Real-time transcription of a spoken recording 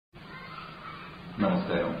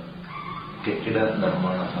നമസ്കാരം. കെട്ടിട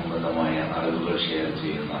നിർമ്മാണ സംബന്ധമായ അറിവുകൾ ഷെയർ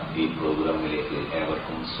ചെയ്യുന്ന ഈ പ്രോഗ്രാമിലേക്ക്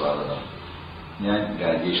ഏവർക്കും സ്വാഗതം. ഞാൻ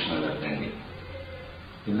രാജേഷ് മലർക്കണ്ടി.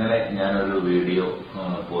 ഇന്നലെ ഞാനൊരു വീഡിയോ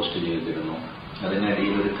പോസ്റ്റ് ചെയ്തിരുന്നു.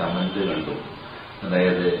 അതിനിടയിൽ ഒരു കമന്റ് കണ്ടു.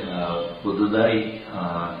 അതായത് പുതുതായി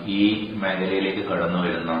ഈ മേഖലയിലേക്ക് കടന്നു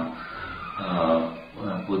വരുന്ന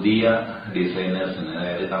പുതിയ ഡിസൈനേഴ്സിന്,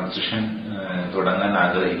 അതായത് കൺസ്ട്രക്ഷൻ തുടങ്ങാൻ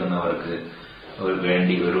ആഗ്രഹിക്കുന്നവർക്ക്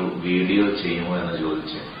വേണ്ടി ഒരു വീഡിയോ ചെയ്യുമോ എന്ന്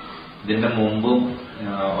ചോദിച്ച്. ഇതിന്റെ മുമ്പും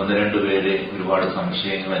ഒന്ന് രണ്ടു പേര് ഒരുപാട്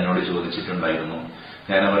സംശയങ്ങൾ എന്നോട് ചോദിച്ചിട്ടുണ്ടായിരുന്നു.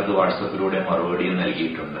 ഞാൻ അവർക്ക് വാട്സപ്പിലൂടെ മറുപടിയും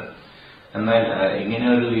നൽകിയിട്ടുണ്ട്. എന്നാൽ ഇങ്ങനെ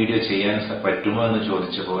ഒരു വീഡിയോ ചെയ്യാൻ പറ്റുമോ എന്ന്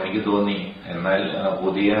ചോദിച്ചപ്പോൾ എനിക്ക് തോന്നി, എന്നാൽ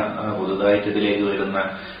പുതുതായിട്ട് ഇതിലേക്ക് വരുന്ന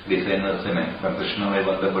ഡിസൈനേഴ്സിന് കൺസ്ട്രക്ഷനുമായി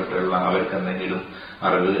ബന്ധപ്പെട്ടുള്ള അവർക്ക് എന്തെങ്കിലും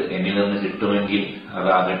അറിവ് എന്നിൽ നിന്ന് കിട്ടുമെങ്കിൽ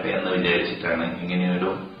അതാകട്ടെ എന്ന് വിചാരിച്ചിട്ടാണ്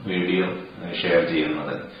ഇങ്ങനെയൊരു വീഡിയോ ഷെയർ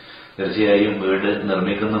ചെയ്യുന്നത്. തീർച്ചയായും വീട്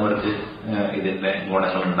നിർമ്മിക്കുന്നവർക്ക് ഇതിന്റെ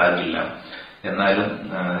ഗുണങ്ങൾ ഉണ്ടാകില്ല. എന്നാലും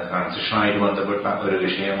കൺസ്ട്രക്ഷനുമായിട്ട് ബന്ധപ്പെട്ട ഒരു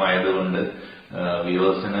വിഷയമായതുകൊണ്ട്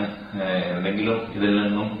വ്യൂവേഴ്സിന് എന്തെങ്കിലും ഇതിൽ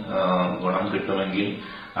നിന്നും ഗുണം കിട്ടുമെങ്കിൽ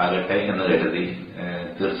ആകട്ടെ എന്ന് കരുതി.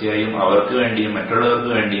 തീർച്ചയായും അവർക്ക് വേണ്ടിയും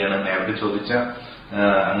മറ്റുള്ളവർക്ക് വേണ്ടിയാണ്, നേരത്തെ ചോദിച്ച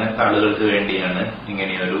അങ്ങനത്തെ ആളുകൾക്ക് വേണ്ടിയാണ്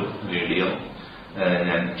ഇങ്ങനെയൊരു വീഡിയോ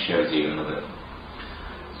ഞാൻ ഷെയർ ചെയ്യുന്നത്.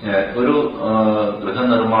 ഒരു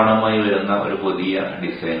ഗൃഹനിർമ്മാണമായി വരുന്ന ഒരു പുതിയ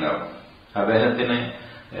ഡിസൈനർ, അദ്ദേഹത്തിന്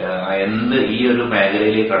ഈ ഒരു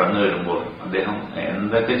മേഖലയിലേക്ക് കടന്നു വരുമ്പോൾ അദ്ദേഹം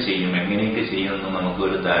എന്തൊക്കെ ചെയ്യും, എങ്ങനെയൊക്കെ ചെയ്യുമെന്ന്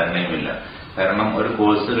നമുക്കൊരു ധാരണയുമില്ല. കാരണം ഒരു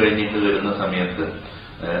കോഴ്സ് കഴിഞ്ഞിട്ട് വരുന്ന സമയത്ത്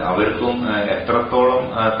അവർക്കും എത്രത്തോളം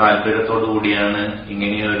താല്പര്യത്തോടു കൂടിയാണ്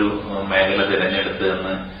ഇങ്ങനെയൊരു മേഖല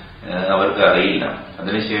തിരഞ്ഞെടുത്തതെന്ന് അവർക്ക് അറിയില്ല.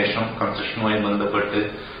 അതിനുശേഷം കൺസ്ട്രക്ഷനുമായി ബന്ധപ്പെട്ട്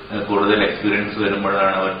കൂടുതൽ എക്സ്പീരിയൻസ്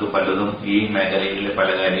വരുമ്പോഴാണ് അവർക്ക് പലതും ഈ മേഖലയിലെ പല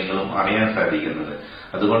കാര്യങ്ങളും അറിയാൻ സാധിക്കുന്നത്.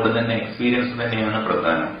 അതുകൊണ്ട് തന്നെ എക്സ്പീരിയൻസ് തന്നെയാണ്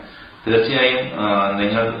പ്രധാനം. തീർച്ചയായും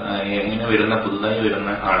നിങ്ങൾ എങ്ങനെ പുതുതായി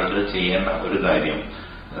വരുന്ന ആളുകൾ ചെയ്യേണ്ട ഒരു കാര്യം,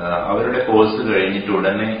 അവരുടെ കോഴ്സ് കഴിഞ്ഞിട്ട്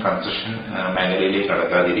ഉടനെ കൺസ്ട്രക്ഷൻ മേഖലയിലേക്ക്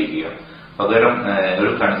കടക്കാതിരിക്കുക. പകരം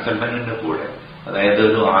ഒരു കൺസൾട്ടന്റിന്റെ കൂടെ, അതായത്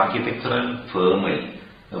ഒരു ആർക്കിടെക്ചറൽ ഫേമിൽ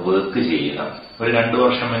വർക്ക് ചെയ്യുക. ഒരു 2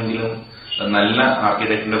 വർഷമെങ്കിലും നല്ല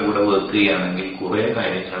ആർക്കിടെക്റ്റിന്റെ കൂടെ വർക്ക് ചെയ്യുകയാണെങ്കിൽ കുറെ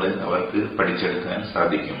കാര്യങ്ങൾ അവർക്ക് പഠിച്ചെടുക്കാൻ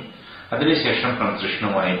സാധിക്കും. അതിനുശേഷം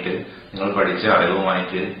കൺസ്ട്രക്ഷനുമായിട്ട് നിങ്ങൾ പഠിച്ച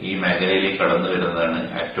അറിവുമായിട്ട് ഈ മേഖലയിലേക്ക് കടന്നു വരുന്നതാണ്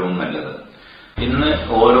ഏറ്റവും നല്ലത്. ഇന്ന്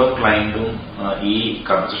ഓരോ ക്ലയന്റും ഈ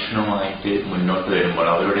കൺസ്ട്രക്ഷനുമായിട്ട് മുന്നോട്ട് വരുമ്പോൾ,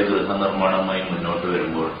 അവരുടെ ഗൃഹനിർമ്മാണവുമായി മുന്നോട്ട്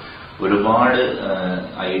വരുമ്പോൾ ഒരുപാട്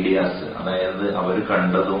ഐഡിയാസ്, അതായത് അവർ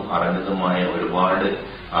കണ്ടതും അറിഞ്ഞതുമായ ഒരുപാട്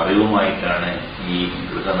അറിവുമായിട്ടാണ് ഈ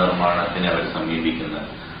ഗൃഹനിർമ്മാണത്തിനെ അവർ സമീപിക്കുന്നത്.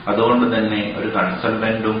 അതുകൊണ്ട് തന്നെ ഒരു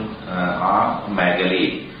കൺസൾട്ടന്റും ആ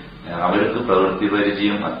മേഖലയിൽ അവർക്ക് പ്രവൃത്തി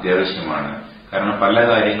പരിചയം അത്യാവശ്യമാണ്. കാരണം പല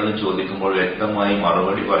കാര്യങ്ങളും ചോദിക്കുമ്പോൾ വ്യക്തമായി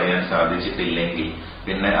മറുപടി പറയാൻ സാധിച്ചിട്ടില്ലെങ്കിൽ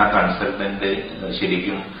പിന്നെ ആ കൺസൾട്ടന്റ്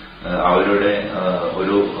ശരിക്കും അവരുടെ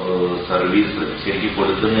ഒരു സർവീസ് ശരിക്കും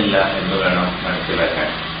കൊടുക്കുന്നില്ല എന്ന് വേണം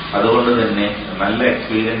മനസ്സിലാക്കാൻ. അതുകൊണ്ട് തന്നെ നല്ല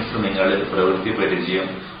എക്സ്പീരിയൻസ്, നിങ്ങൾ പ്രവൃത്തി പരിചയം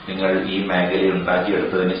നിങ്ങൾ ഈ മേഖലയിൽ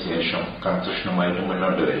ഉണ്ടാക്കിയെടുത്തതിന് ശേഷം കൺസ്ട്രക്ഷനുമായിട്ട്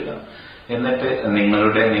മുന്നോട്ട് വരിക. എന്നിട്ട്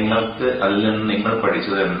നിങ്ങൾക്ക് അതിൽ നിന്ന് നിങ്ങൾ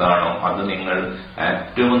പഠിച്ചത് എന്താണോ അത് നിങ്ങൾ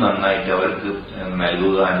ഏറ്റവും നന്നായിട്ട് അവർക്ക്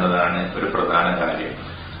നൽകുക എന്നതാണ് ഒരു പ്രധാന കാര്യം.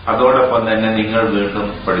 അതോടൊപ്പം തന്നെ നിങ്ങൾ വീണ്ടും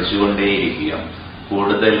പഠിച്ചുകൊണ്ടേയിരിക്കുക.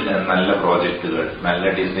 കൂടുതൽ നല്ല പ്രോജക്റ്റുകൾ, നല്ല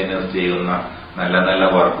ഡിസൈനേഴ്സ് ചെയ്യുന്ന നല്ല നല്ല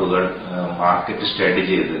വർക്കുകൾ മാർക്കറ്റ് സ്റ്റഡി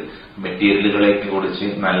ചെയ്ത് മെറ്റീരിയലുകളെ കുറിച്ച്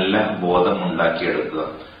നല്ല ബോധം ഉണ്ടാക്കിയെടുക്കുക.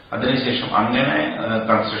 അതിനുശേഷം അങ്ങനെ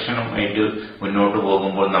കൺസ്ട്രക്ഷനുമായിട്ട് മുന്നോട്ട്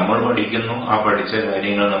പോകുമ്പോൾ നമ്മൾ പഠിക്കുന്നു, ആ പഠിച്ച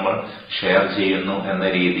കാര്യങ്ങൾ നമ്മൾ ഷെയർ ചെയ്യുന്നു എന്ന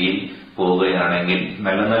രീതിയിൽ പോവുകയാണെങ്കിൽ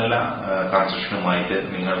നല്ല നല്ല കൺസ്ട്രക്ഷനുമായിട്ട്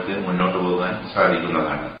നിങ്ങൾക്ക് മുന്നോട്ട് പോകാൻ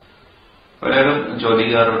സാധിക്കുന്നതാണ്. പലരും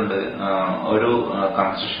ചോദിക്കാറുണ്ട്, ഒരു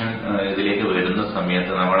കൺസ്ട്രക്ഷൻ ഇതിലേക്ക് വരുന്ന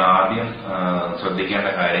സമയത്ത് നമ്മൾ ആദ്യം ശ്രദ്ധിക്കേണ്ട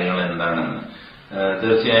കാര്യങ്ങൾ എന്താണെന്ന്.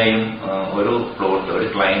 തീർച്ചയായും ഒരു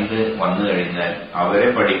ക്ലയന്റ് വന്നു കഴിഞ്ഞാൽ അവരെ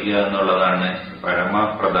പഠിക്കുക എന്നുള്ളതാണ്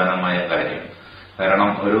പരമപ്രധാനമായ കാര്യം.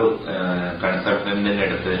 കാരണം ഒരു കൺസൾട്ടന്റിന്റെ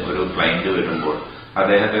അടുത്ത് ഒരു ക്ലയന്റ് വരുമ്പോൾ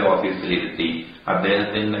അദ്ദേഹത്തെ ഓഫീസിലിരുത്തി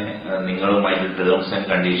അദ്ദേഹത്തിന് നിങ്ങളുമായിട്ട് ടേംസ് ആൻഡ്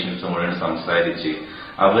കണ്ടീഷൻസ് മുഴുവൻ സംസാരിച്ച്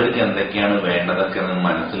അവർക്ക് എന്തൊക്കെയാണ് വേണ്ടതൊക്കെ എന്ന്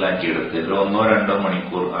മനസ്സിലാക്കിയെടുത്ത് 1-2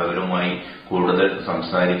 മണിക്കൂർ അവരുമായി കൂടുതൽ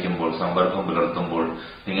സംസാരിക്കുമ്പോൾ, സമ്പർക്കം പുലർത്തുമ്പോൾ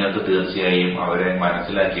നിങ്ങൾക്ക് തീർച്ചയായും അവരെ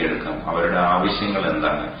മനസ്സിലാക്കിയെടുക്കാം. അവരുടെ ആവശ്യങ്ങൾ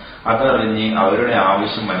എന്താണ് അതറിഞ്ഞ് അവരുടെ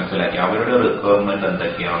ആവശ്യം മനസ്സിലാക്കി അവരുടെ റിക്വയർമെന്റ്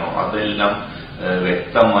എന്തൊക്കെയാണോ അതെല്ലാം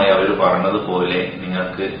വ്യക്തമായി അവർ പറഞ്ഞതുപോലെ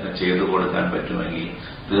നിങ്ങൾക്ക് ചെയ്തു കൊടുക്കാൻ പറ്റുമെങ്കിൽ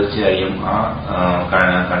തീർച്ചയായും ആ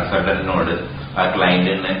കൺസൾട്ടന്റിനോട് ആ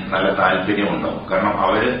ക്ലയന്റിന് നല്ല താല്പര്യമുണ്ടാവും. കാരണം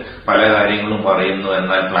അവര് പല കാര്യങ്ങളും പറയുന്നു,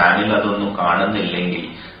 എന്നാൽ പ്ലാനിൽ അതൊന്നും കാണുന്നില്ലെങ്കിൽ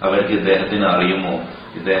അവർക്ക് ഇദ്ദേഹത്തിന് അറിയുമോ,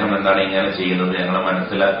 ഇദ്ദേഹം എന്താണ് ഇങ്ങനെ ചെയ്യുന്നത്, ഞങ്ങളെ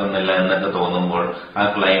മനസ്സിലാക്കുന്നില്ല എന്നൊക്കെ തോന്നുമ്പോൾ ആ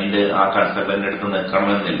ക്ലയന്റ് ആ കൺസൾട്ടന്റ് അടുത്ത്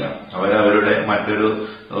നിൽക്കണമെന്നില്ല. അവരവരുടെ മറ്റൊരു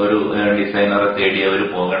ഡിസൈനറെ തേടി അവർ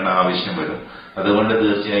പോകേണ്ട ആവശ്യം വരും. അതുകൊണ്ട്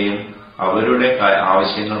തീർച്ചയായും അവരുടെ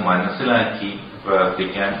ആവശ്യങ്ങൾ മനസ്സിലാക്കി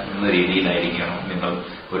പ്രവർത്തിക്കാൻ എന്ന രീതിയിലായിരിക്കണം നിങ്ങൾ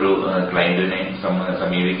ഒരു ക്ലയന്റിനെ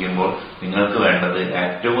സമീപിക്കുമ്പോൾ നിങ്ങൾക്ക് വേണ്ടത്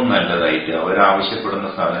ഏറ്റവും നല്ലതായിട്ട് അവരാവശ്യപ്പെടുന്ന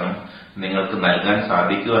സാധനം നിങ്ങൾക്ക് നൽകാൻ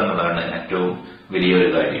സാധിക്കുക എന്നതാണ് ഏറ്റവും വലിയൊരു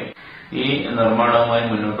കാര്യം. ഈ നിർമ്മാണവുമായി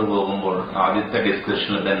മുന്നോട്ട് പോകുമ്പോൾ ആദ്യത്തെ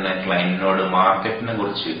ഡിസ്കഷനിൽ തന്നെ ക്ലയന്റിനോട് മാർക്കറ്റിനെ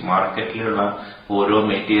കുറിച്ച്, മാർക്കറ്റിലുള്ള ഓരോ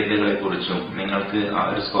മെറ്റീരിയലുകളെ കുറിച്ചും നിങ്ങൾക്ക്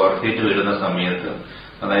ഒരു സ്ക്വയർ ഫീറ്റ് വരുന്ന സമയത്ത്,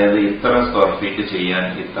 അതായത് ഇത്ര സ്ക്വയർ ഫീറ്റ് ചെയ്യാൻ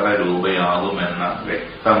ഇത്ര രൂപയാകുമെന്ന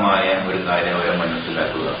വ്യക്തമായ ഒരു കാര്യം അവരെ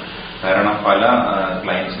മനസ്സിലാക്കുക. കാരണം പല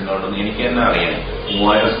ക്ലയൻസിനോടും എനിക്ക് തന്നെ അറിയാം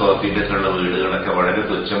 3000 സ്ക്വയർ ഫീറ്റൊക്കെ ഉള്ള വീടുകളൊക്കെ വളരെ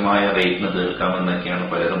തുച്ഛമായ റേറ്റിന് തീർക്കാമെന്നൊക്കെയാണ്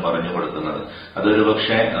പലരും പറഞ്ഞു കൊടുക്കുന്നത്. അതൊരു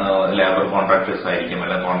പക്ഷേ ലേബർ കോൺട്രാക്ടേഴ്സ് ആയിരിക്കും,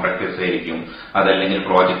 അല്ല കോൺട്രാക്ടേഴ്സ് ആയിരിക്കും, അതല്ലെങ്കിൽ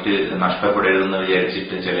പ്രോജക്റ്റ് നഷ്ടപ്പെടരുതെന്ന്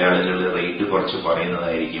വിചാരിച്ചിട്ട് ചില ആളുകൾ റേറ്റ് കുറച്ച്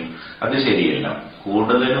പറയുന്നതായിരിക്കും. അത് ശരിയല്ല.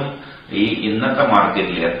 കൂടുതലും ഈ ഇന്നത്തെ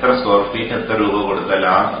മാർക്കറ്റിൽ എത്ര സ്ക്വയർ ഫീറ്റ് എത്ര രൂപ കൊടുത്താൽ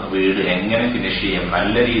ആ വീട് എങ്ങനെ ഫിനിഷ് ചെയ്യാം,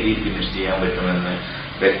 നല്ല രീതിയിൽ ഫിനിഷ് ചെയ്യാൻ പറ്റുമെന്ന്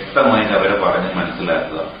വ്യക്തമായിട്ട് അവരെ പറഞ്ഞ്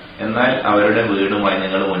മനസ്സിലാക്കുക. എന്നാൽ അവരുടെ വീടുമായി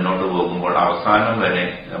നിങ്ങൾ മുന്നോട്ട് പോകുമ്പോൾ അവസാനം വരെ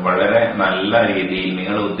വളരെ നല്ല രീതിയിൽ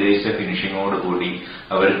നിങ്ങൾ ഉദ്ദേശിച്ച ഫിനിഷിങ്ങോടുകൂടി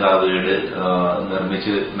അവർക്ക് ആ വീട്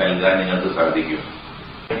നിർമ്മിച്ച് നൽകാൻ നിങ്ങൾക്ക് സാധിക്കും.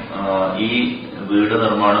 ഈ വീട്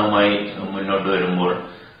നിർമ്മാണവുമായി മുന്നോട്ട് വരുമ്പോൾ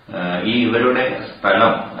ഇവരുടെ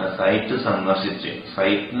സ്ഥലം, സൈറ്റ് സന്ദർശിച്ച്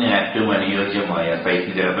സൈറ്റിന് ഏറ്റവും അനുയോജ്യമായ,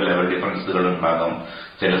 സൈറ്റിന് ചിലപ്പോൾ ലെവൽ ഡിഫറൻസുകൾ ഉണ്ടാകും,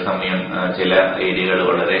 ചില സമയം ചില ഏരിയകൾ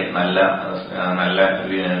വളരെ നല്ല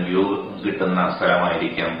വ്യൂ കിട്ടുന്ന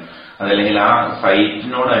സ്ഥലമായിരിക്കാം, അതല്ലെങ്കിൽ ആ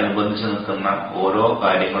സൈറ്റിനോടനുബന്ധിച്ച് നിൽക്കുന്ന ഓരോ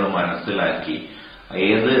കാര്യങ്ങളും മനസ്സിലാക്കി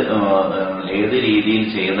ഏത് രീതിയിൽ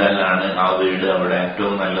ചെയ്താലാണ് ആ വീട് അവിടെ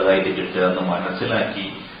ഏറ്റവും നല്ലതായിട്ട് കിട്ടുക എന്ന് മനസ്സിലാക്കി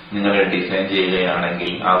നിങ്ങൾ ഡിസൈൻ ചെയ്യുകയാണെങ്കിൽ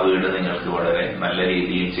ആ വീട് നിങ്ങൾക്ക് വളരെ നല്ല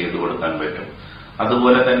രീതിയിൽ ചെയ്തു കൊടുക്കാൻ പറ്റും.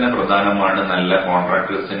 അതുപോലെ തന്നെ പ്രധാനമാണ് നല്ല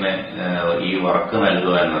കോൺട്രാക്ടേഴ്സിന് ഈ വർക്ക്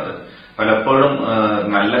നൽകുക എന്നത്. പലപ്പോഴും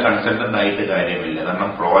നല്ല കൺസൾട്ടന്റ് ആയിട്ട് കാര്യമില്ല. കാരണം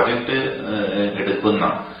പ്രോജക്റ്റ് എടുക്കുന്ന,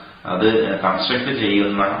 അത് കൺസ്ട്രക്ട്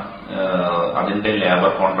ചെയ്യുന്ന അതിന്റെ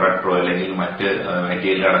ലേബർ കോൺട്രാക്ടറോ അല്ലെങ്കിൽ മറ്റ്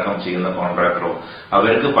മെറ്റീരിയൽ അടക്കം ചെയ്യുന്ന കോൺട്രാക്ടറോ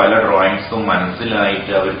അവർക്ക് പല ഡ്രോയിങ്സും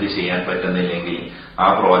മനസ്സിലായിട്ട് അവർക്ക് ചെയ്യാൻ പറ്റുന്നില്ലെങ്കിൽ ആ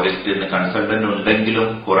പ്രോജക്റ്റിന് കൺസൾട്ടന്റ് ഉണ്ടെങ്കിലും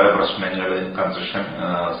കുറെ പ്രശ്നങ്ങൾ കൺസ്ട്രക്ഷൻ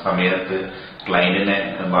സമയത്ത് ക്ലയന്റിനെ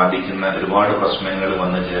ബാധിക്കുന്ന ഒരുപാട് പ്രശ്നങ്ങൾ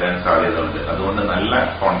വന്നു ചേരാൻ സാധ്യതയുണ്ട്. അതുകൊണ്ട് നല്ല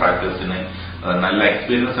കോൺട്രാക്ടേഴ്സിന്, നല്ല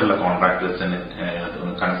എക്സ്പീരിയൻസ് ഉള്ള കോൺട്രാക്ടേഴ്സിന്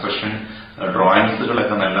കൺസ്ട്രക്ഷൻ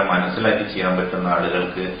ഡ്രോയിങ്സുകളൊക്കെ നല്ല മനസ്സിലാക്കി ചെയ്യാൻ പറ്റുന്ന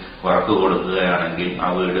ആളുകൾക്ക് വർക്ക് കൊടുക്കുകയാണെങ്കിൽ ആ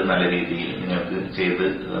വീട് നല്ല രീതിയിൽ നിങ്ങൾക്ക് ചെയ്ത്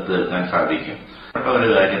തീർക്കാൻ സാധിക്കും. ഒരു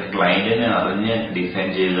കാര്യം ക്ലയന്റിനെ അറിഞ്ഞ് ഡിസൈൻ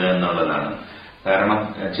ചെയ്യുക എന്നുള്ളതാണ്. കാരണം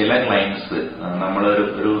ചില ക്ലയൻസ്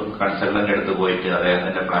നമ്മളൊരു കൺസൾട്ടന്റ് അടുത്ത് പോയിട്ട്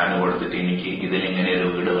അദ്ദേഹത്തിന്റെ പ്ലാൻ കൊടുത്തിട്ട് എനിക്ക് ഇതിലിങ്ങനെ ഒരു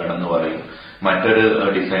വീട് വേണമെന്ന് പറയും. മറ്റൊരു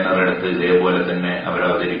ഡിസൈനറുടെ അടുത്ത് ഇതേപോലെ തന്നെ അവർ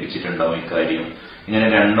അവതരിപ്പിച്ചിട്ടുണ്ടാവും ഇക്കാര്യം. ഇങ്ങനെ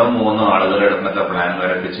 2-3 ആളുകളുടെ അടുത്തൊക്കെ പ്ലാൻ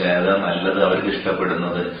വരപ്പിച്ച് ഏതാ നല്ലത് അവർക്ക്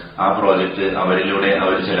ഇഷ്ടപ്പെടുന്നത് ആ പ്രോജക്റ്റ് അവരിലൂടെ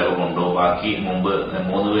അവർ ചിലവ് കൊണ്ടുപോകും. ബാക്കി മുമ്പ്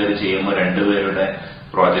 3 പേര് ചെയ്യുമ്പോൾ 2 പേരുടെ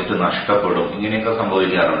പ്രോജക്റ്റ് നഷ്ടപ്പെടും. ഇങ്ങനെയൊക്കെ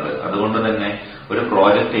സംഭവിക്കാറുണ്ട്. അതുകൊണ്ട് തന്നെ ഒരു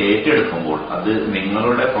പ്രോജക്റ്റ് ഏറ്റെടുക്കുമ്പോൾ അത്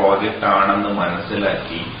നിങ്ങളുടെ പ്രോജക്റ്റ് ആണെന്ന്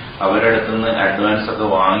മനസ്സിലാക്കി അവരുടെ അടുത്തുനിന്ന് അഡ്വാൻസ് ഒക്കെ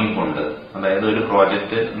വാങ്ങിക്കൊണ്ട്, അതായത് ഒരു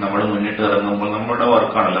പ്രോജക്റ്റ് നമ്മൾ മുന്നിട്ട് ഇറങ്ങുമ്പോൾ നമ്മുടെ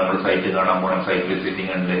വർക്കാണല്ലോ, നമ്മൾ സൈറ്റ് കാണാൻ പോകണം, സൈറ്റ്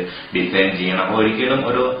വിസിറ്റിംഗ് ഉണ്ട്, ഡിസൈൻ ചെയ്യണം. അപ്പൊ ഒരിക്കലും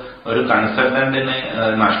ഒരു കൺസൾട്ടന്റിന്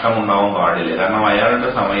നഷ്ടമുണ്ടാവാൻ പാടില്ല. കാരണം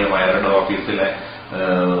അയാളുടെ സമയം, അയാളുടെ ഓഫീസിലെ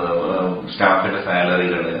സ്റ്റാഫിന്റെ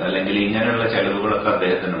സാലറികൾ അല്ലെങ്കിൽ ഇങ്ങനെയുള്ള ചെലവുകളൊക്കെ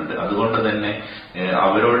അദ്ദേഹത്തിനുണ്ട്. അതുകൊണ്ട് തന്നെ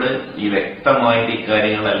അവരോട് ഈ വ്യക്തമായിട്ട്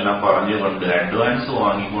ഇക്കാര്യങ്ങളെല്ലാം പറഞ്ഞുകൊണ്ട് അഡ്വാൻസ്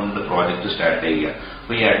വാങ്ങിക്കൊണ്ട് പ്രോജക്റ്റ് സ്റ്റാർട്ട് ചെയ്യുക.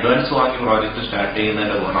 അപ്പൊ ഈ അഡ്വാൻസ് വാങ്ങി പ്രോജക്റ്റ് സ്റ്റാർട്ട്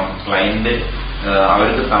ചെയ്യുന്നതിന്റെ ഗുണം ക്ലയന്റ്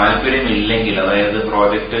അവർക്ക് താല്പര്യമില്ലെങ്കിൽ, അതായത്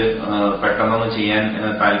പ്രോജക്റ്റ് പെട്ടെന്നൊന്നും ചെയ്യാൻ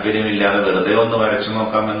താല്പര്യമില്ലാതെ വെറുതെ ഒന്ന് വരച്ചു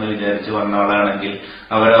നോക്കാമെന്ന് വിചാരിച്ച് വന്ന ആളാണെങ്കിൽ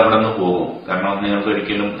അവർ അവിടെ നിന്ന് പോകും. കാരണം നിങ്ങൾക്ക്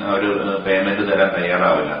ഒരിക്കലും ഒരു പേയ്മെന്റ് തരാൻ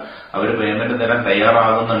തയ്യാറാവില്ല. അവർ പേയ്മെന്റ് തരാൻ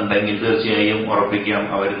തയ്യാറാകുന്നുണ്ടെങ്കിൽ തീർച്ചയായും ഉറപ്പിക്കാം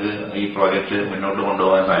അവർക്ക് ഈ പ്രോജക്റ്റ് മുന്നോട്ട്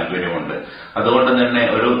കൊണ്ടുപോകാൻ താല്പര്യമുണ്ട്. അതുകൊണ്ട് തന്നെ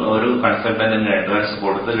ഒരു കൺസൾട്ടന്റിന് അഡ്വാൻസ്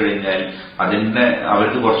കൊടുത്തു കഴിഞ്ഞാൽ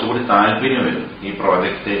അവർക്ക് കുറച്ചുകൂടി താല്പര്യം വരും ഈ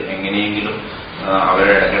പ്രോജക്റ്റ് എങ്ങനെയെങ്കിലും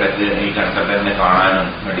അവരെ ഇടയ്ക്കിടയ്ക്ക് ഈ കൺസൾട്ടന്റിനെ കാണാനും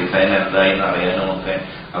ഡിസൈൻ എന്തായെന്ന് അറിയാനും ഒക്കെ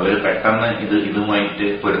അവർ പെട്ടെന്ന് ഇതുമായിട്ട്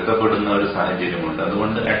പൊരുത്തപ്പെടുന്ന ഒരു സാഹചര്യമുണ്ട്.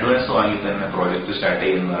 അതുകൊണ്ട് അഡ്വാൻസ് വാങ്ങി തന്നെ പ്രോജക്റ്റ് സ്റ്റാർട്ട്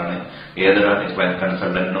ചെയ്യുന്നതാണ് ഏതൊരു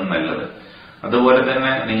കൺസൾട്ടന്റിനും നല്ലത്. അതുപോലെ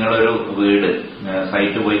തന്നെ നിങ്ങളൊരു വീട്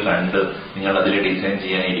സൈറ്റ് പോയി കണ്ട് നിങ്ങൾ അതിൽ ഡിസൈൻ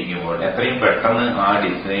ചെയ്യാനിരിക്കുമ്പോൾ എത്രയും പെട്ടെന്ന് ആ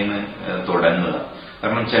ഡിസൈന് തുടങ്ങുക.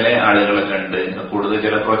 കാരണം ചില ആളുകളൊക്കെ ഉണ്ട്, കൂടുതൽ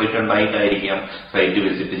ചില പ്രോജക്റ്റ് ഉണ്ടായിട്ടായിരിക്കാം സൈറ്റ്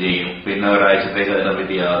വിസിറ്റ് ചെയ്യും, പിന്നെ ഒരാഴ്ചത്തേക്ക്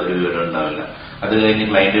അതിനെപ്പറ്റി യാതൊരു വിവരം ഉണ്ടാവില്ല. അത് കഴിഞ്ഞ്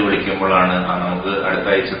ക്ലയന്റ് വിളിക്കുമ്പോഴാണ് നമുക്ക് അടുത്ത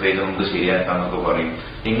ആഴ്ചത്തേക്ക് നമുക്ക് ശരിയാക്കാന്നൊക്കെ പറയും.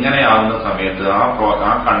 ഇങ്ങനെയാവുന്ന സമയത്ത്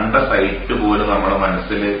ആ കണ്ട സൈറ്റ് പോലും നമ്മുടെ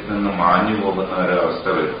മനസ്സിൽ നിന്ന് മാഞ്ഞു പോകുന്ന ഒരവസ്ഥ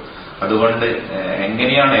വരും. അതുകൊണ്ട്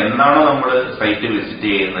എന്നാണോ നമ്മൾ സൈറ്റ് വിസിറ്റ്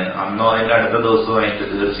ചെയ്യുന്നത് അന്നോ അതിന്റെ അടുത്ത ദിവസമായിട്ട്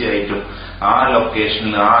തീർച്ചയായിട്ടും ആ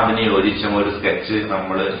ലൊക്കേഷനിൽ അതിനെ യോജിച്ച ഒരു സ്കെച്ച്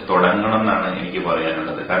നമ്മൾ തുടങ്ങണം എന്നാണ് എനിക്ക്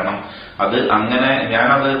പറയാനുള്ളത്. കാരണം അത് അങ്ങനെ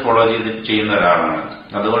ഞാനത് ഫോളോ ചെയ്യുന്ന ഒരാളാണ്.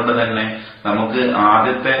 അതുകൊണ്ട് തന്നെ നമുക്ക്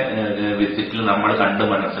ആദ്യത്തെ വിസിറ്റിൽ നമ്മൾ കണ്ട്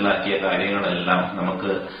മനസ്സിലാക്കിയ കാര്യങ്ങളെല്ലാം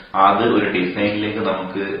നമുക്ക് അത് ഒരു ഡിസൈനിലേക്ക്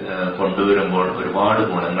നമുക്ക് കൊണ്ടുവരുമ്പോൾ ഒരുപാട്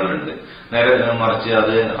ഗുണങ്ങളുണ്ട്. നേരെ മറിച്ച്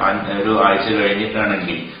അത് ഒരു ആഴ്ച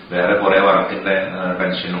കഴിഞ്ഞിട്ടാണെങ്കിൽ വേറെ കുറെ വർക്കിന്റെ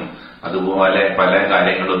ടെൻഷനും അതുപോലെ പല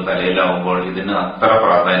കാര്യങ്ങളും തലയിലാവുമ്പോൾ ഇതിന് അത്ര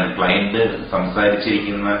പ്രാധാന്യം ക്ലയന്റ്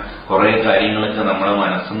സംസാരിച്ചിരിക്കുന്ന കുറെ കാര്യങ്ങളൊക്കെ നമ്മളെ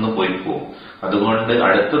മനസ്സിന്ന് പോയി പോകും. അതുകൊണ്ട്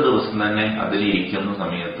അടുത്ത ദിവസം തന്നെ അതിലിരിക്കുന്ന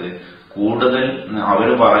സമയത്ത് കൂടുതൽ അവർ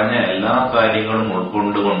പറഞ്ഞ എല്ലാ കാര്യങ്ങളും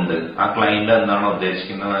ഉൾക്കൊണ്ടുകൊണ്ട് ആ ക്ലയന്റ് എന്താണോ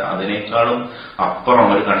ഉദ്ദേശിക്കുന്നത് അതിനേക്കാളും അപ്പുറം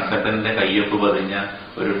ഒരു കൺസൾട്ടന്റിന്റെ കയ്യൊപ്പ് പതിഞ്ഞ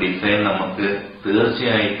ഒരു ഡിസൈൻ നമുക്ക്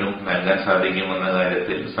തീർച്ചയായിട്ടും നൽകാൻ സാധിക്കുമെന്ന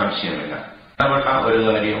കാര്യത്തിൽ സംശയമില്ല. പ്രധാനപ്പെട്ട ഒരു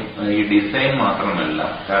കാര്യം ഈ ഡിസൈൻ മാത്രമല്ല.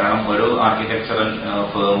 കാരണം ഒരു ആർക്കിടെക്ചറൽ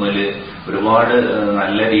ഫേമില് ഒരുപാട്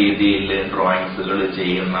നല്ല രീതിയിൽ ഡ്രോയിങ്സുകൾ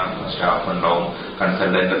ചെയ്യുന്ന സ്റ്റാഫ് ഉണ്ടാവും,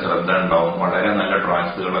 കൺസൾട്ടന്റ് ശ്രദ്ധ ഉണ്ടാവും, വളരെ നല്ല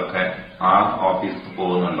ഡ്രോയിങ്സുകളൊക്കെ ആ ഓഫീസിൽ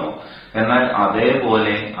പോകുന്നുണ്ടാവും. എന്നാൽ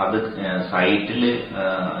അതേപോലെ അത് സൈറ്റിൽ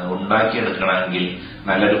ഉണ്ടാക്കിയെടുക്കണമെങ്കിൽ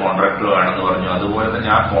നല്ലൊരു കോൺട്രാക്ടർ വേണമെന്ന് പറഞ്ഞു. അതുപോലെ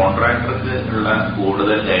തന്നെ ആ കോൺട്രാക്ടർക്ക് ഉള്ള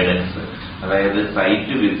കൂടുതൽ ഗൈഡൻസ്, അതായത്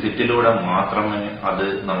സൈറ്റ് വിസിറ്റിലൂടെ മാത്രമേ അത്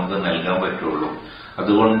നമുക്ക് നൽകാൻ പറ്റുള്ളൂ.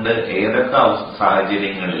 അതുകൊണ്ട് ഏതൊക്കെ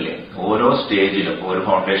സാഹചര്യങ്ങളിൽ ഓരോ സ്റ്റേജിലും ഒരു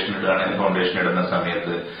ഫൗണ്ടേഷൻ ഇടുകയാണെങ്കിൽ ഫൗണ്ടേഷൻ ഇടുന്ന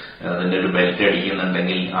സമയത്ത് അതിന്റെ ഒരു ബെൽറ്റ്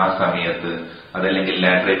അടിക്കുന്നുണ്ടെങ്കിൽ ആ സമയത്ത്, അതല്ലെങ്കിൽ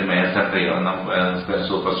laterite masonry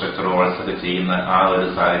super structure walls ഒക്കെ ചെയ്യുന്ന ആ ഒരു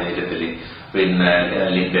സാഹചര്യത്തിൽ, പിന്നെ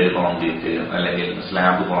ലിൻഡൽ കോൺക്രീറ്റ് അല്ലെങ്കിൽ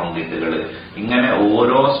സ്ലാബ് കോൺക്രീറ്റുകൾ, ഇങ്ങനെ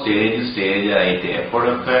ഓരോ സ്റ്റേജ് ആയിട്ട്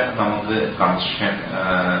എപ്പോഴൊക്കെ നമുക്ക് കൺസ്ട്രക്ഷൻ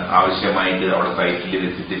ആവശ്യമായിട്ട് അവിടെ സൈറ്റിൽ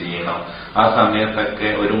വിസിറ്റ് ചെയ്യണം ആ സമയത്തൊക്കെ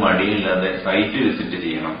ഒരു മടിയില്ലാതെ സൈറ്റ് വിസിറ്റ്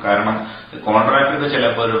ചെയ്യണം. കാരണം കോൺട്രാക്ടർക്ക്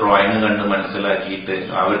ചിലപ്പോൾ ഒരു ഡ്രോയിങ് കണ്ട് മനസ്സിലാക്കിയിട്ട്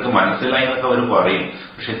അവർക്ക് മനസ്സിലായി എന്നൊക്കെ അവർ പറയും,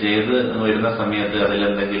 പക്ഷെ ചെയ്ത് വരുന്ന സമയത്ത്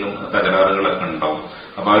അതിലെന്തെങ്കിലും തകരാറുകളൊക്കെ ഉണ്ടാവും.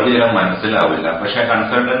 അപ്പൊ അവർക്ക് ചില മനസ്സിലാവില്ല. പക്ഷെ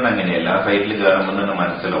കൺസൾട്ടന്റ് അങ്ങനെയല്ല, ആ സൈറ്റിൽ കയറുമ്പോൾ തന്നെ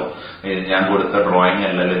മനസ്സിലാവും ഞാൻ കൊടുത്ത ഡ്രോയിങ്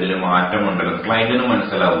അല്ലല്ലോ, ഇതിൽ മാറ്റമുണ്ടല്ലോ, ക്ലയന്റിന്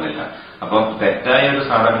മനസ്സിലാവുന്നില്ല. അപ്പം തെറ്റായ ഒരു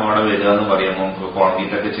സാധനം അവിടെ വരിക എന്ന് പറയുമ്പോൾ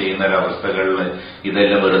കോൺക്രീറ്റ് ഒക്കെ ചെയ്യുന്ന ഒരവസ്ഥകളിൽ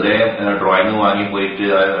ഇതെല്ലാം വെറുതെ ഡ്രോയിങ് വാങ്ങി പോയിട്ട്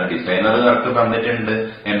ഡിസൈനർ കറക്റ്റ് തന്നിട്ടുണ്ട്,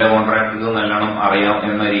 എന്റെ കോൺട്രാക്ടർക്ക് നല്ലോണം അറിയാം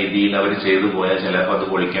എന്ന രീതിയിൽ അവർ ചെയ്തു പോയാൽ ചിലപ്പോൾ അത്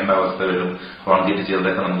പൊളിക്കേണ്ട അവസ്ഥ വരും. കോൺക്രീറ്റ്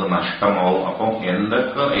ചെയ്തതൊക്കെ നമുക്ക് നഷ്ടമാവും. അപ്പം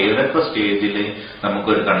ഏതൊക്കെ സ്റ്റേജിൽ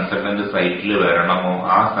നമുക്കൊരു കൺസൾട്ടന്റ് സൈറ്റിൽ വരണമോ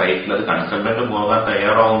ആ സൈറ്റിൽ അത് കൺസൾട്ടന്റ് പോകാൻ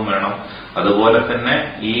തയ്യാറാവും വേണം. അതുപോലെ തന്നെ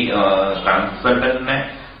ഈ കൺസൾട്ടന്റിനെ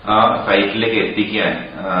ആ സൈറ്റിലേക്ക് എത്തിക്കാൻ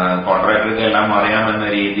കോൺട്രാക്ടർക്ക് എല്ലാം അറിയാമെന്ന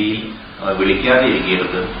രീതിയിൽ വിളിക്കാതെ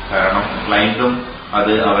ഇരിക്കരുത്. കാരണം ക്ലയന്റും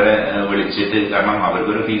അത് അവരെ വിളിച്ചിട്ട്, കാരണം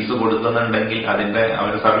അവർക്കൊരു ഫീസ് കൊടുക്കുന്നുണ്ടെങ്കിൽ അതിന്റെ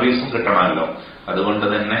അവരുടെ സർവീസും കിട്ടണമല്ലോ. അതുകൊണ്ട്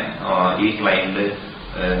തന്നെ ഈ ക്ലയന്റ്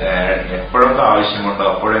എപ്പോഴൊക്കെ ആവശ്യമുണ്ടോ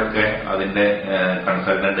അപ്പോഴൊക്കെ അതിന്റെ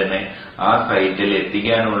കൺസൾട്ടന്റിനെ ആ സൈറ്റിൽ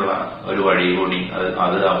എത്തിക്കാനുള്ള ഒരു വഴി കൂടി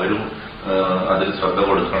അത് അവരും അതിൽ ശ്രദ്ധ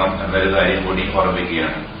കൊടുക്കണം എന്നൊരു കാര്യം കൂടി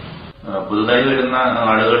ഓർമ്മിക്കുകയാണ്. പുതുതായി വരുന്ന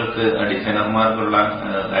ആളുകൾക്ക് ഡിസൈനർമാർക്കുള്ള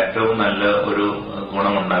ഏറ്റവും നല്ല ഒരു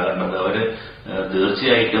ഗുണമുണ്ടാകേണ്ടത് അവര്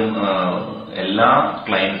തീർച്ചയായിട്ടും എല്ലാ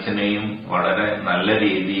ക്ലയന്റ്സിനെയും വളരെ നല്ല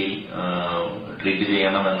രീതിയിൽ ട്രീറ്റ്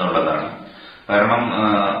ചെയ്യണം എന്നുള്ളതാണ്. കാരണം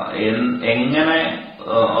എങ്ങനെ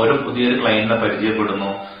ഒരു പുതിയൊരു ക്ലയന്റിനെ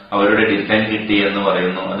പരിചയപ്പെടുന്നു, അവരുടെ ഡിസൈൻ കിട്ടി എന്ന്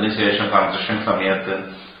പറയുന്നു, അതിനുശേഷം കൺസ്ട്രക്ഷൻ സമയത്ത്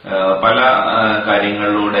പല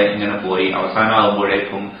കാര്യങ്ങളിലൂടെ ഇങ്ങനെ പോയി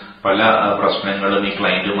അവസാനമാകുമ്പോഴേക്കും പല പ്രശ്നങ്ങളും ഈ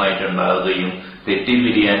ക്ലയന്റുമായിട്ട് ഉണ്ടാവുകയും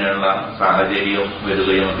തെറ്റിപ്പിരിയാനുള്ള സാഹചര്യം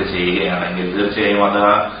വരികയും ഒക്കെ ചെയ്യുകയാണെങ്കിൽ തീർച്ചയായും അത്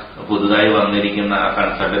ആ പുതുതായി വന്നിരിക്കുന്ന ആ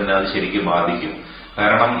കൺസൾട്ടന്റിനെ അത് ശരിക്കും ബാധിക്കും.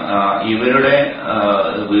 കാരണം ഇവരുടെ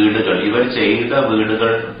വീടുകൾ, ഇവർ ചെയ്ത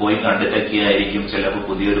വീടുകൾ പോയി കണ്ടിട്ടൊക്കെയായിരിക്കും ചിലപ്പോൾ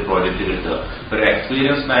പുതിയൊരു പ്രോജക്റ്റ് കിട്ടുക. ഒരു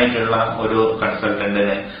എക്സ്പീരിയൻസ്ഡ് ആയിട്ടുള്ള ഒരു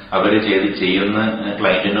കൺസൾട്ടന്റിന് അവർ ചെയ്യുന്ന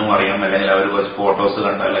ക്ലയന്റിനും അറിയാം, അല്ലെങ്കിൽ അവർ കുറച്ച് ഫോട്ടോസ്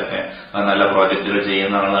കണ്ടാലൊക്കെ നല്ല പ്രോജക്റ്റുകൾ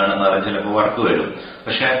ചെയ്യുന്ന ആളാണെന്ന് പറഞ്ഞാൽ ചിലപ്പോൾ വർക്ക് വരും.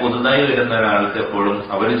 പക്ഷെ പുതുതായി വരുന്ന ഒരാൾക്ക് എപ്പോഴും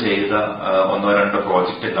അവർ ചെയ്ത ഒന്നോ രണ്ടോ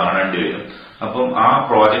പ്രോജക്റ്റ് കാണേണ്ടി വരും. അപ്പം ആ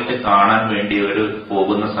പ്രോജക്റ്റ് കാണാൻ വേണ്ടി അവർ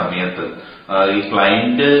പോകുന്ന സമയത്ത് ഈ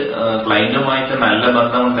ക്ലയന്റുമായിട്ട് നല്ല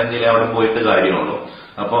ബന്ധമുണ്ടെങ്കിൽ അവിടെ പോയിട്ട് കാര്യമുള്ളൂ.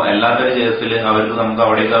 അപ്പൊ എല്ലാത്തൊരു കേസിൽ നമുക്ക്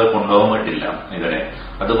അവിടേക്ക് അത് കൊണ്ടുപോകാൻ പറ്റില്ല ഇവരെ.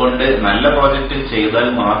 അതുകൊണ്ട് നല്ല പ്രോജക്റ്റ് ചെയ്താൽ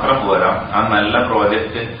മാത്രം പോരാ, ആ നല്ല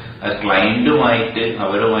പ്രോജക്റ്റ് ക്ലയന്റുമായിട്ട്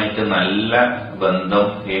അവരുമായിട്ട് നല്ല ബന്ധം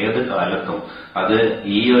ഏത് കാലത്തും, അത്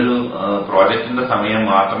ഈ ഒരു പ്രോജക്റ്റിന്റെ സമയം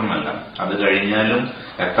മാത്രമല്ല, അത് കഴിഞ്ഞാലും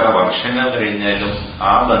എത്ര വർഷങ്ങൾ കഴിഞ്ഞാലും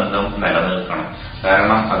ആ ബന്ധം നിലനിൽക്കണം.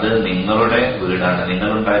 കാരണം അത് നിങ്ങളുടെ വീടാണ്,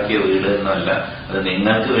 നിങ്ങളുണ്ടാക്കിയ വീട് എന്നല്ല, അത്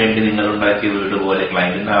നിങ്ങൾക്ക് വേണ്ടി നിങ്ങളുണ്ടാക്കിയ വീട് പോലെ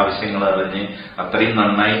ക്ലയന്റിന്റെ ആവശ്യങ്ങൾ അറിഞ്ഞ് അത്രയും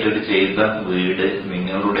നന്നായിട്ടൊരു ചെയ്ത വീട്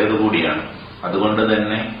നിങ്ങളുടേത് കൂടിയാണ്. അതുകൊണ്ട്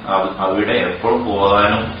തന്നെ അവിടെ എപ്പോൾ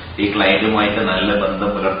പോകാനും ഈ ക്ലയന്റുമായിട്ട് നല്ല ബന്ധം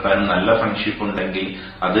പുലർത്താനും നല്ല ഫ്രണ്ട്ഷിപ്പ് ഉണ്ടെങ്കിൽ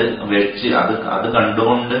അത് വെച്ച് അത്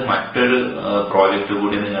കണ്ടുകൊണ്ട് മറ്റൊരു പ്രോജക്റ്റ്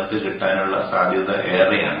കൂടി നിങ്ങൾക്ക് കിട്ടാനുള്ള സാധ്യത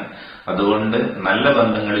ഏറെയാണ്. അതുകൊണ്ട് നല്ല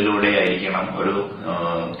ബന്ധങ്ങളിലൂടെ ആയിരിക്കണം ഒരു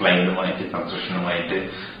ക്ലയന്റുമായിട്ട് കൺസ്ട്രക്ഷനുമായിട്ട്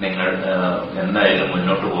നിങ്ങൾ എന്തായാലും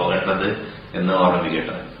മുന്നോട്ട് പോകേണ്ടത് എന്ന്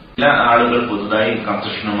ഓർമ്മിക്കട്ടെ. ചില ആളുകൾ പുതുതായി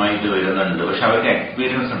കൺസ്ട്രക്ഷനുമായിട്ട് വരുന്നുണ്ട്, പക്ഷെ അവർക്ക്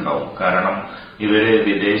എക്സ്പീരിയൻസ് ഉണ്ടാവും. കാരണം ഇവര്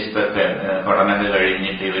വിദേശത്തൊക്കെ പഠനമൊക്കെ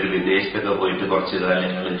കഴിഞ്ഞിട്ട് ഇവര് വിദേശത്തൊക്കെ പോയിട്ട് കുറച്ചു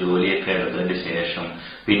കാലങ്ങൾ ജോലിയൊക്കെ എടുത്തതിന് ശേഷം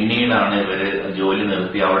പിന്നീടാണ് ഇവര് ജോലി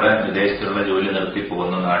നിർത്തി, അവിടെ വിദേശത്തുള്ള ജോലി നിർത്തി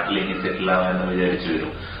പോകുന്ന നാട്ടിൽ ഇനി സെറ്റിൽ ആവാമെന്ന് വിചാരിച്ചു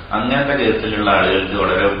വരും. അങ്ങനത്തെ കേസിലുള്ള ആളുകൾക്ക്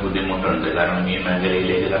വളരെ ബുദ്ധിമുട്ടുണ്ട്. കാരണം ഈ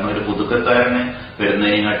മേഖലയിലേക്ക്, കാരണം ഒരു പുതുക്കക്കാരന്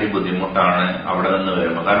വരുന്നതിനെക്കാട്ടി ബുദ്ധിമുട്ടാണ് അവിടെ നിന്ന്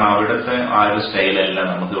വരുമ്പോൾ. കാരണം അവിടുത്തെ ആ ഒരു സ്റ്റൈലല്ല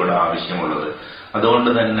നമുക്ക് ഇവിടെ ആവശ്യമുള്ളത്. അതുകൊണ്ട്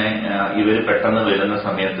തന്നെ ഇവര് പെട്ടെന്ന് വരുന്ന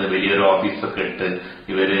സമയത്ത് വലിയൊരു ഓഫീസൊക്കെ ഇട്ട്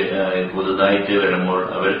ഇവര് പുതുതായിട്ട് വരുമ്പോൾ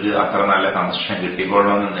അവർക്ക് അത്ര നല്ല കൺസ്ട്രക്ഷൻ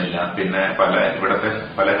കിട്ടിക്കൊള്ളണമെന്നില്ല. പിന്നെ ഇവിടത്തെ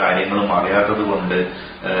പല കാര്യങ്ങളും അറിയാത്തത് കൊണ്ട്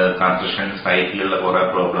കൺസ്ട്രക്ഷൻ സൈറ്റിലുള്ള കുറെ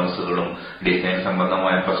പ്രോബ്ലംസുകളും ഡിസൈൻ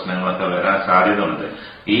സംബന്ധമായ പ്രശ്നങ്ങളൊക്കെ വരാൻ സാധ്യതയുണ്ട്.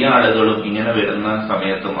 ഈ ആളുകളും ഇങ്ങനെ വരുന്ന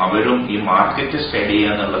സമയത്തും അവരും ഈ മാർക്കറ്റ് സ്റ്റഡി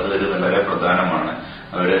ചെയ്യാന്നുള്ളത് ഒരു വളരെ പ്രധാനമാണ്.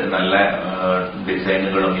 അവര് നല്ല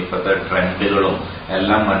ഡിസൈനുകളും ഇപ്പോഴത്തെ ട്രെൻഡുകളും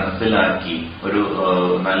എല്ലാം മനസ്സിലാക്കി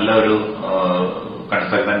നല്ലൊരു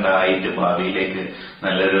കൺസൾട്ടന്റ് ആയിട്ട് ഭാവിയിലേക്ക്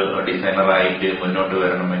നല്ലൊരു ഡിസൈനറായിട്ട് മുന്നോട്ട്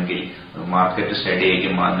വരണമെങ്കിൽ മാർക്കറ്റ് സ്റ്റഡി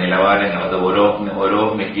ആയിരിക്കും നിലവാരങ്ങൾ, അത് ഓരോ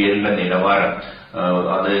മെറ്റീരിയലിന്റെ നിലവാരം,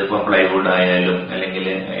 അത് ഇപ്പൊ പ്ലൈവുഡ് ആയാലും അല്ലെങ്കിൽ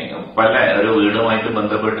ഒരു വീടുമായിട്ട്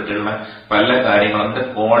ബന്ധപ്പെട്ടിട്ടുള്ള പല കാര്യങ്ങളും അതിന്റെ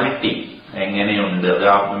ക്വാളിറ്റി എങ്ങനെയുണ്ട്, അത്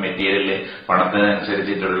ആ മെറ്റീരിയല്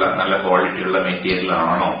പണത്തിനനുസരിച്ചിട്ടുള്ള നല്ല ക്വാളിറ്റിയുള്ള മെറ്റീരിയൽ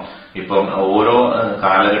ആണോ. ഇപ്പം ഓരോ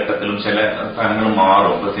കാലഘട്ടത്തിലും ചില സ്ഥലങ്ങൾ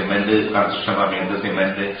മാറും. ഇപ്പൊ സിമെന്റ് കൺസ്ട്രക്ഷൻ സമയത്ത്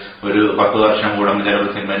സിമെന്റ് ഒരു 10 വർഷം കൂടുമ്പോൾ ചിലപ്പോൾ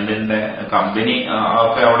സിമെന്റിന്റെ കമ്പനി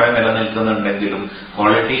ഒക്കെ അവിടെ നിലനിൽക്കുന്നുണ്ടെങ്കിലും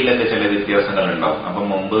ക്വാളിറ്റിയിലൊക്കെ ചില വ്യത്യാസങ്ങൾ ഉണ്ടാവും. അപ്പൊ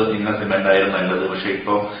മുമ്പ് ഇന്ന സിമെന്റ് ആയിരുന്നു നല്ലത്, പക്ഷെ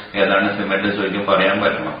ഇപ്പൊ ഏതാണ് സിമെന്റ് ചോദിക്കും പറയാൻ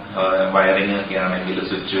പറ്റണം. വയറിംഗ് ഒക്കെ ആണെങ്കിൽ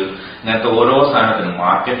സ്വിച്ച്, ഇങ്ങനത്തെ ഓരോ സാധനത്തിനും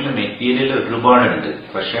മാർക്കറ്റിൽ മെറ്റീരിയൽ ഒരുപാടുണ്ട്.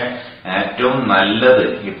 പക്ഷെ ഏറ്റവും നല്ലത്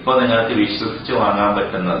ഇപ്പൊ നിങ്ങൾക്ക് വിശ്വസിച്ച് വാങ്ങാൻ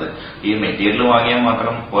പറ്റുന്നത് ഈ മെറ്റീരിയൽ വാങ്ങിയാൽ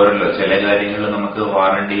മാത്രം പോരല്ലോ. ചില കാര്യങ്ങളിൽ നമുക്ക്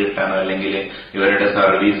വാറണ്ടി കിട്ടാനോ അല്ലെങ്കിൽ ഇവരുടെ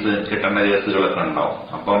സർവീസ് കിട്ടേണ്ട കേസുകളൊക്കെ ഉണ്ടാവും.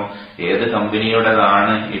 അപ്പം ഏത്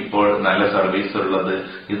കമ്പനിയുടേതാണ് ഇപ്പോൾ നല്ല സർവീസ് ഉള്ളത്,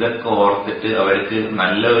 ഇതൊക്കെ ഓർത്തിട്ട് അവർക്ക്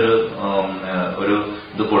നല്ല ഒരു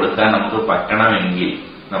ഇത് കൊടുക്കാൻ നമുക്ക് പറ്റണമെങ്കിൽ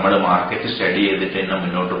നമ്മൾ മാർക്കറ്റ് സ്റ്റഡി ചെയ്തിട്ട് തന്നെ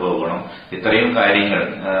മുന്നോട്ട് പോകണം. ഇത്രയും കാര്യങ്ങൾ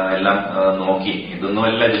എല്ലാം നോക്കി,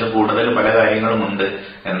 ഇതൊന്നുമല്ല, ഇതിന് കൂടുതൽ പല കാര്യങ്ങളുമുണ്ട്,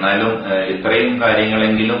 എന്നാലും ഇത്രയും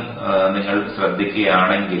കാര്യങ്ങളെങ്കിലും നിങ്ങൾ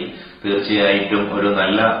ശ്രദ്ധിക്കുകയാണെങ്കിൽ തീർച്ചയായിട്ടും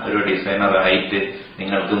നല്ല ഒരു ഡിസൈനറായിട്ട്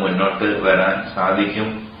നിങ്ങൾക്ക് മുന്നോട്ട് വരാൻ സാധിക്കും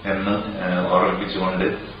എന്ന് ഓർമ്മിപ്പിച്ചുകൊണ്ട്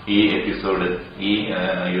ഈ എപ്പിസോഡ്, ഈ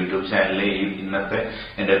യൂട്യൂബ് ചാനലിലെ ഇന്നത്തെ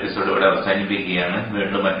എന്റെ എപ്പിസോഡ് ഇവിടെ അവസാനിപ്പിക്കുകയാണ്.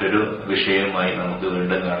 വീണ്ടും മറ്റൊരു വിഷയവുമായി നമുക്ക്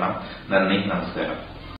വീണ്ടും കാണാം. നന്ദി, നമസ്കാരം.